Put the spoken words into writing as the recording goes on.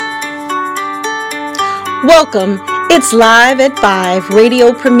Welcome. It's Live at 5,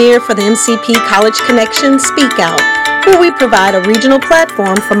 radio premiere for the MCP College Connection Speak Out, where we provide a regional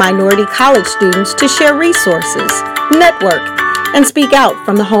platform for minority college students to share resources, network, and speak out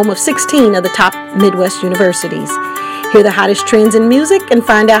from the home of 16 of the top Midwest universities. Hear the hottest trends in music and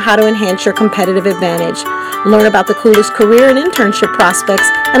find out how to enhance your competitive advantage. Learn about the coolest career and internship prospects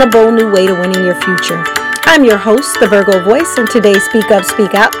and a bold new way to winning your future. I'm your host, the Virgo Voice, and today's Speak Up,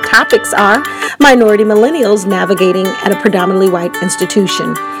 Speak Out topics are minority millennials navigating at a predominantly white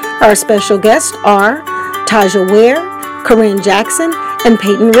institution. Our special guests are Taja Ware, Corinne Jackson, and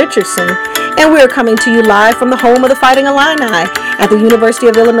Peyton Richardson. And we're coming to you live from the home of the Fighting Illini at the University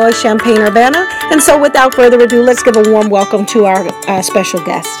of Illinois Champaign, Urbana. And so without further ado, let's give a warm welcome to our special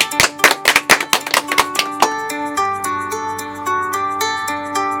guest.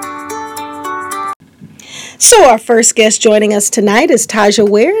 So our first guest joining us tonight is Taja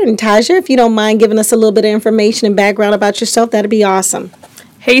Ware. And Taja, if you don't mind giving us a little bit of information and background about yourself, that'd be awesome.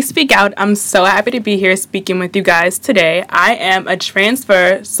 Hey, Speak Out. I'm so happy to be here speaking with you guys today. I am a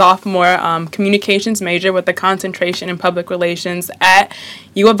transfer sophomore communications major with a concentration in public relations at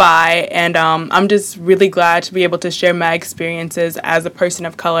U of I, and I'm just really glad to be able to share my experiences as a person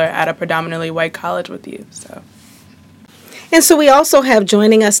of color at a predominantly white college with you. And so we also have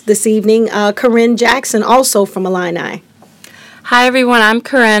joining us this evening Corinne Jackson, also from Illini. Hi, everyone. I'm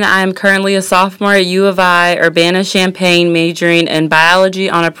Corinne. I'm currently a sophomore at U of I, Urbana, Champaign, majoring in biology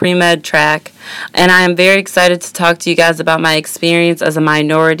on a pre-med track. And I am very excited to talk to you guys about my experience as a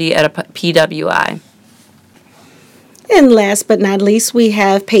minority at a PWI. And last but not least, we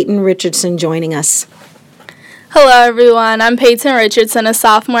have Peyton Richardson joining us. Hello, everyone. I'm Peyton Richardson, a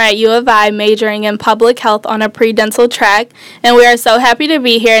sophomore at U of I, majoring in public health on a pre-dental track, and we are so happy to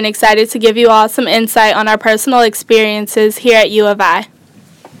be here and excited to give you all some insight on our personal experiences here at U of I.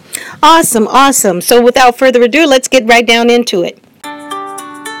 Awesome. So without further ado, let's get right down into it.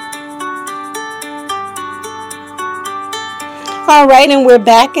 All right, and we're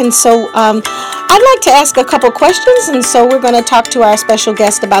back, and so I'd like to ask a couple questions, and so we're going to talk to our special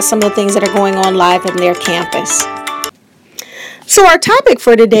guest about some of the things that are going on live in their campus. So our topic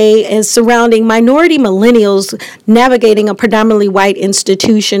for today is surrounding minority millennials navigating a predominantly white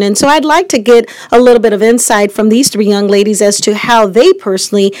institution. And so I'd like to get a little bit of insight from these three young ladies as to how they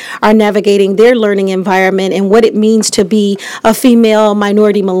personally are navigating their learning environment and what it means to be a female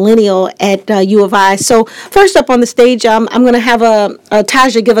minority millennial at U of I. So first up on the stage, I'm going to have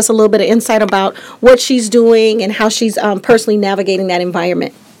Taja give us a little bit of insight about what she's doing and how she's personally navigating that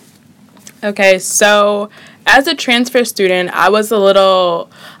environment. Okay, so as a transfer student, I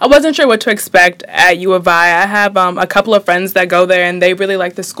wasn't sure what to expect at U of I. I have a couple of friends that go there and they really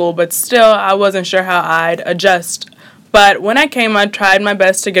like the school, but still I wasn't sure how I'd adjust. But when I came, I tried my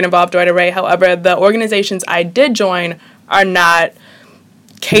best to get involved right away. However, the organizations I did join are not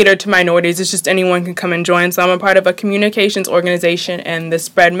catered to minorities. It's just anyone can come and join. So I'm a part of a communications organization and the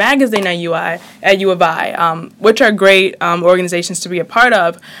Spread magazine at U of I, which are great organizations to be a part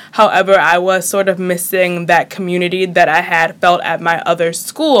of. However, I was sort of missing that community that I had felt at my other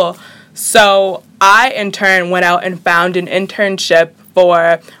school. So I, in turn, went out and found an internship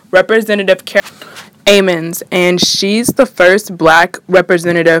for Representative Amons, and she's the first black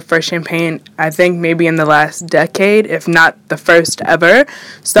representative for Champaign, I think maybe in the last decade, if not the first ever.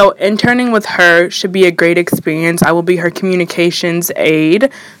 So interning with her should be a great experience. I will be her communications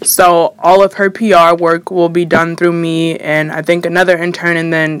aide, so all of her PR work will be done through me and I think another intern,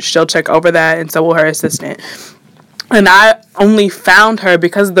 and then she'll check over that, and so will her assistant. And I only found her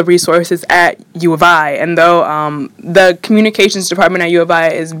because of the resources at U of I. And though the communications department at U of I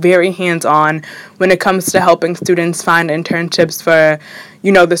is very hands-on when it comes to helping students find internships for,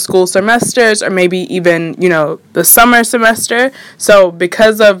 the school semesters or maybe even, the summer semester. So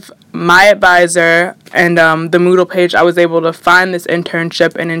because of my advisor and the Moodle page, I was able to find this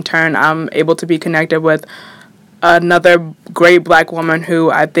internship, and in turn, I'm able to be connected with another great black woman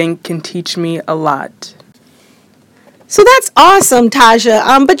who I think can teach me a lot. So that's awesome,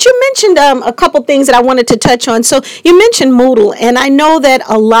 Taja. But you mentioned a couple things that I wanted to touch on. So you mentioned Moodle, and I know that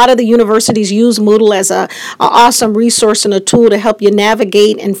a lot of the universities use Moodle as an awesome resource and a tool to help you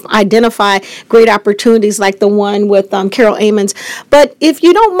navigate and identify great opportunities like the one with Carol Amons. But if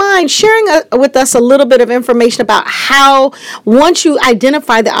you don't mind sharing with us a little bit of information about how, once you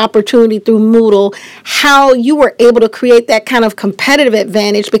identify the opportunity through Moodle, how you were able to create that kind of competitive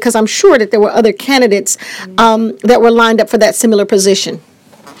advantage, because I'm sure that there were other candidates that were lined up for that similar position.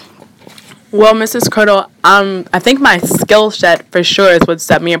 Well, Mrs. Curdle, I think my skill set for sure is what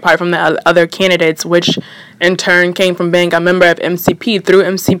set me apart from the other candidates, which in turn came from being a member of MCP. Through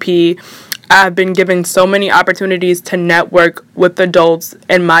MCP, I've been given so many opportunities to network with adults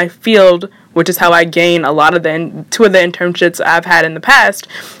in my field, which is how I gain a lot of two of the internships I've had in the past.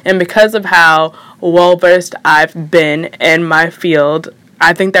 And because of how well-versed I've been in my field,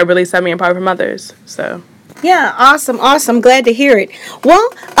 I think that really set me apart from others. So. Yeah, awesome. Glad to hear it. Well,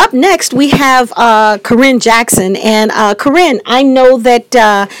 up next we have Corinne Jackson, and Corinne, I know that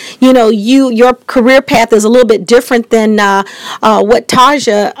your career path is a little bit different than what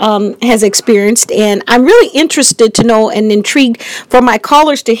Taja has experienced, and I'm really interested to know and intrigued for my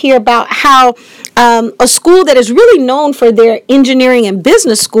callers to hear about how a school that is really known for their engineering and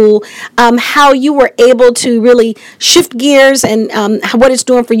business school, how you were able to really shift gears and what it's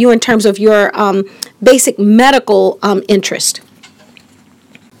doing for you in terms of your basic medical interest.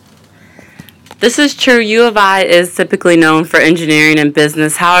 This is true. U of I is typically known for engineering and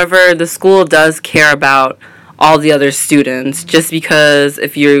business. However, the school does care about all the other students, just because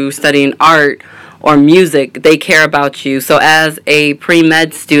if you're studying art or music, they care about you. So as a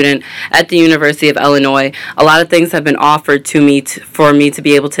pre-med student at the University of Illinois, a lot of things have been offered to me for me to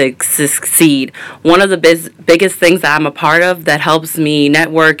be able to succeed. One of the biggest things that I'm a part of that helps me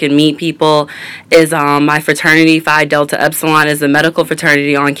network and meet people is my fraternity, Phi Delta Epsilon, is a medical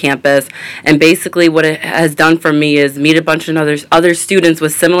fraternity on campus. And basically what it has done for me is meet a bunch of other students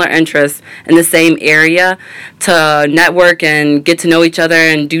with similar interests in the same area to network and get to know each other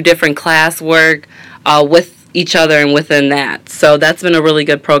and do different class work with each other and within that. So that's been a really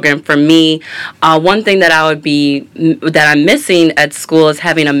good program for me. One thing that I'm missing at school is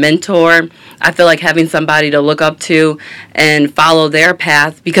having a mentor. I feel like having somebody to look up to and follow their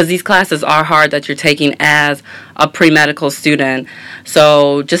path, because these classes are hard that you're taking as a pre-medical student.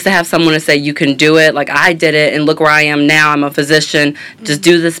 So just to have someone to say you can do it, like I did it, and look where I am now. I'm a physician. Just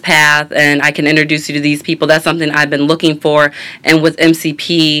do this path, and I can introduce you to these people. That's something I've been looking for. And with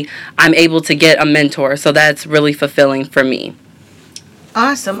MCP, I'm able to get a mentor. So that's really fulfilling for me.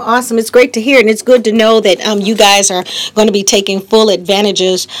 Awesome. It's great to hear, and it's good to know that you guys are going to be taking full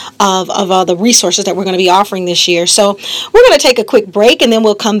advantages of all the resources that we're going to be offering this year. So we're going to take a quick break, and then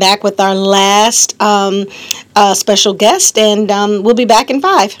we'll come back with our last special guest, and we'll be back in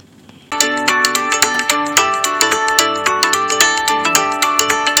 5.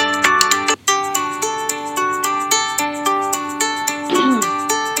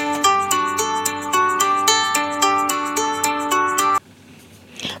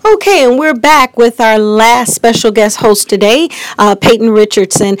 Okay, and we're back with our last special guest host today, Peyton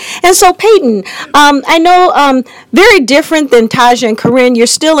Richardson. And so, Peyton, I know very different than Taja and Corinne, you're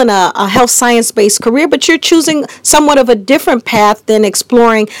still in a health science-based career, but you're choosing somewhat of a different path than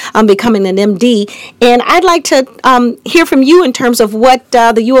exploring becoming an MD. And I'd like to hear from you in terms of what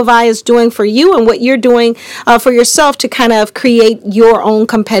the U of I is doing for you and what you're doing for yourself to kind of create your own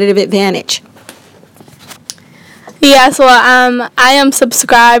competitive advantage. Yes, well, I am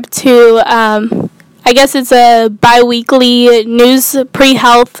subscribed to, I guess it's a bi-weekly news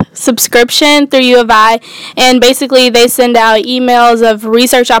pre-health subscription through U of I, and basically they send out emails of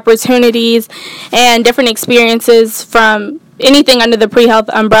research opportunities and different experiences from anything under the pre-health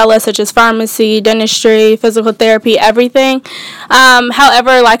umbrella, such as pharmacy, dentistry, physical therapy, everything.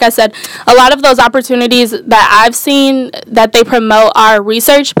 However, like I said, a lot of those opportunities that I've seen that they promote are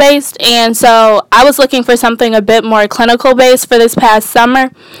research-based, and so I was looking for something a bit more clinical-based for this past summer.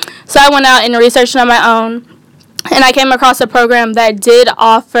 So I went out and researched on my own, and I came across a program that did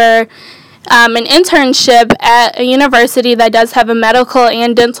offer an internship at a university that does have a medical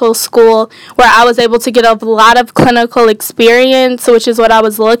and dental school, where I was able to get a lot of clinical experience, which is what I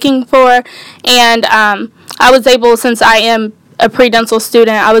was looking for. And I was able, since I am a pre-dental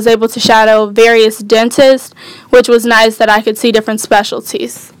student, I was able to shadow various dentists, which was nice that I could see different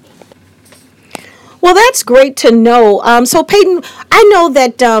specialties. Well, that's great to know. So, Peyton, I know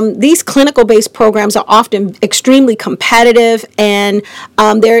that these clinical-based programs are often extremely competitive, and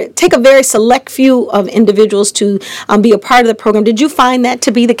they take a very select few of individuals to be a part of the program. Did you find that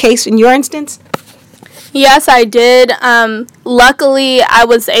to be the case in your instance? Yes, I did. Luckily, I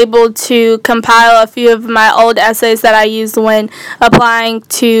was able to compile a few of my old essays that I used when applying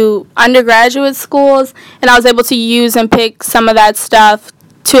to undergraduate schools, and I was able to use and pick some of that stuff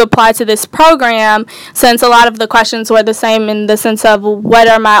to apply to this program, since a lot of the questions were the same in the sense of what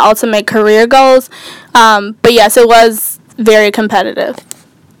are my ultimate career goals. But yes, it was very competitive.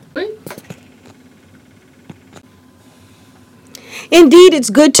 Indeed, it's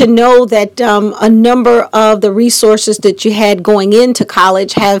good to know that a number of the resources that you had going into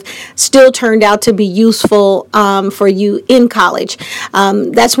college have still turned out to be useful for you in college.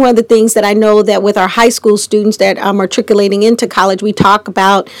 That's one of the things that I know that with our high school students that are matriculating into college, we talk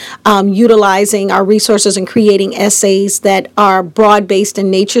about utilizing our resources and creating essays that are broad-based in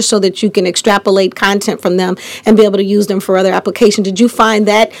nature so that you can extrapolate content from them and be able to use them for other applications. Did you find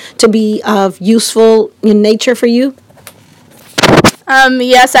that to be useful in nature for you?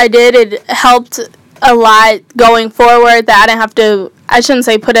 Yes, I did. It helped a lot going forward that I didn't have to, I shouldn't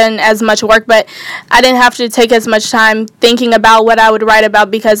say put in as much work, but I didn't have to take as much time thinking about what I would write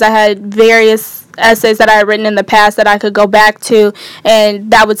about because I had various essays that I had written in the past that I could go back to, and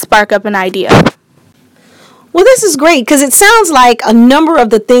that would spark up an idea. Well, this is great because it sounds like a number of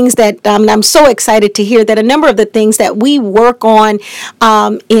the things that I'm so excited to hear that a number of the things that we work on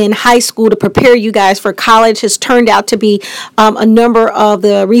in high school to prepare you guys for college has turned out to be a number of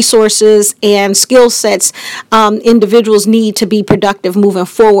the resources and skill sets individuals need to be productive moving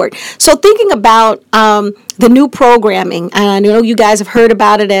forward. So thinking about the new programming, and I know you guys have heard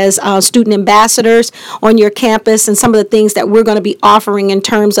about it as student ambassadors on your campus and some of the things that we're going to be offering in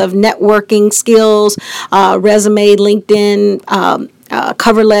terms of networking skills, resume, LinkedIn,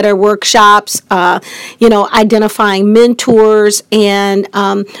 cover letter workshops, identifying mentors and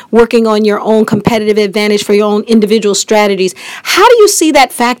working on your own competitive advantage for your own individual strategies. How do you see that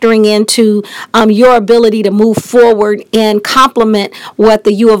factoring into your ability to move forward and complement what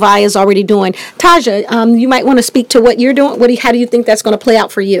the U of I is already doing? Taja, you might want to speak to what you're doing. How do you think that's going to play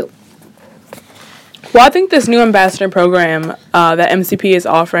out for you? Well, I think this new ambassador program that MCP is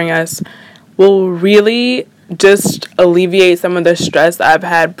offering us will really just alleviate some of the stress I've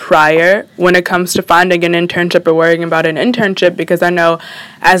had prior when it comes to finding an internship or worrying about an internship, because I know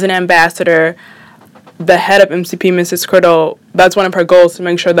as an ambassador, the head of MCP, Mrs. Criddle, that's one of her goals, to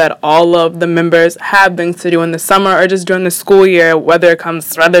make sure that all of the members have things to do in the summer or just during the school year, whether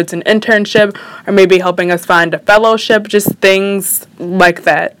it's an internship or maybe helping us find a fellowship, just things like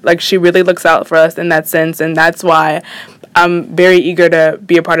that. Like, she really looks out for us in that sense, and that's why I'm very eager to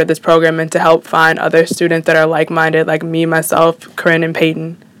be a part of this program and to help find other students that are like-minded, like me, myself, Corinne, and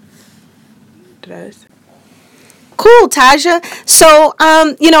Peyton. Cool, Taja. So,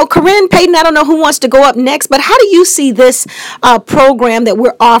 Corinne, Peyton, I don't know who wants to go up next, but how do you see this program that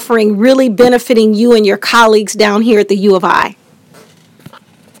we're offering really benefiting you and your colleagues down here at the U of I?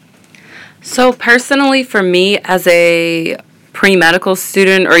 So, personally, for me, as a pre-medical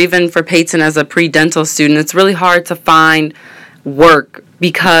student, or even for Peyton as a pre-dental student, it's really hard to find work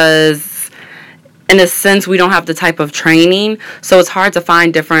because in a sense we don't have the type of training, so it's hard to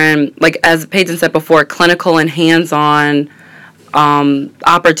find different, like as Peyton said before, clinical and hands-on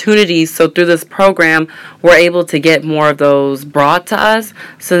opportunities. So through this program we're able to get more of those brought to us,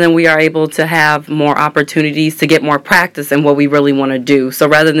 so then we are able to have more opportunities to get more practice in what we really want to do. So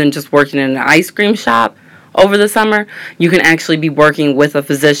rather than just working in an ice cream shop over the summer, you can actually be working with a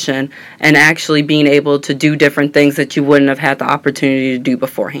physician and actually being able to do different things that you wouldn't have had the opportunity to do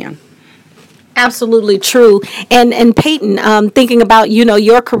beforehand. Absolutely true. And Peyton, thinking about,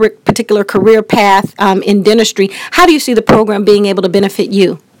 your particular career path in dentistry, how do you see the program being able to benefit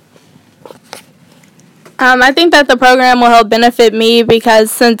you? I think that the program will help benefit me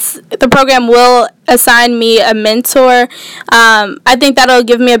because since the program will assign me a mentor, I think that'll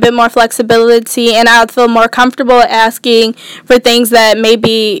give me a bit more flexibility and I'll feel more comfortable asking for things that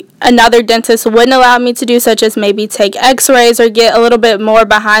maybe another dentist wouldn't allow me to do, such as maybe take x-rays or get a little bit more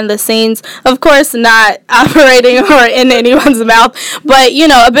behind the scenes. Of course, not operating or in anyone's mouth, but,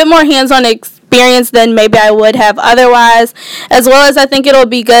 a bit more hands-on experience than maybe I would have otherwise, as well as I think it'll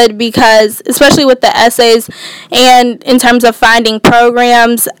be good because, especially with the essays and in terms of finding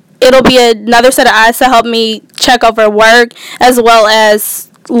programs, it'll be another set of eyes to help me check over work as well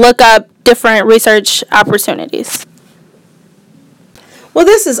as look up different research opportunities. Well,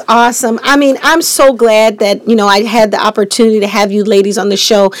 this is awesome. I mean, I'm so glad that, I had the opportunity to have you ladies on the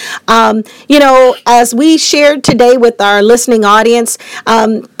show. As we shared today with our listening audience,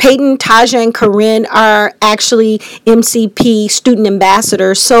 Peyton, Taja, and Corinne are actually MCP student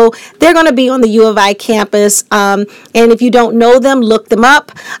ambassadors. So they're going to be on the U of I campus. And if you don't know them, look them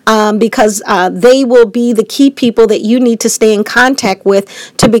up because they will be the key people that you need to stay in contact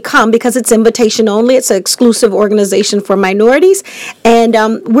with to become, because it's invitation only. It's an exclusive organization for minorities. And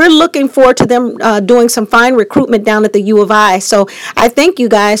we're looking forward to them doing some fine recruitment down at the U of I. So I thank you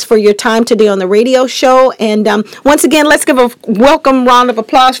guys for your time today on the radio show. And once again, let's give a welcome round of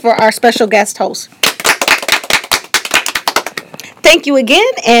applause for our special guest host. thank you again,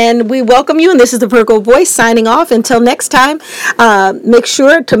 and we welcome you. And this is the Virgo Voice signing off. Until next time, make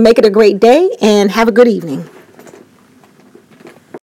sure to make it a great day and have a good evening.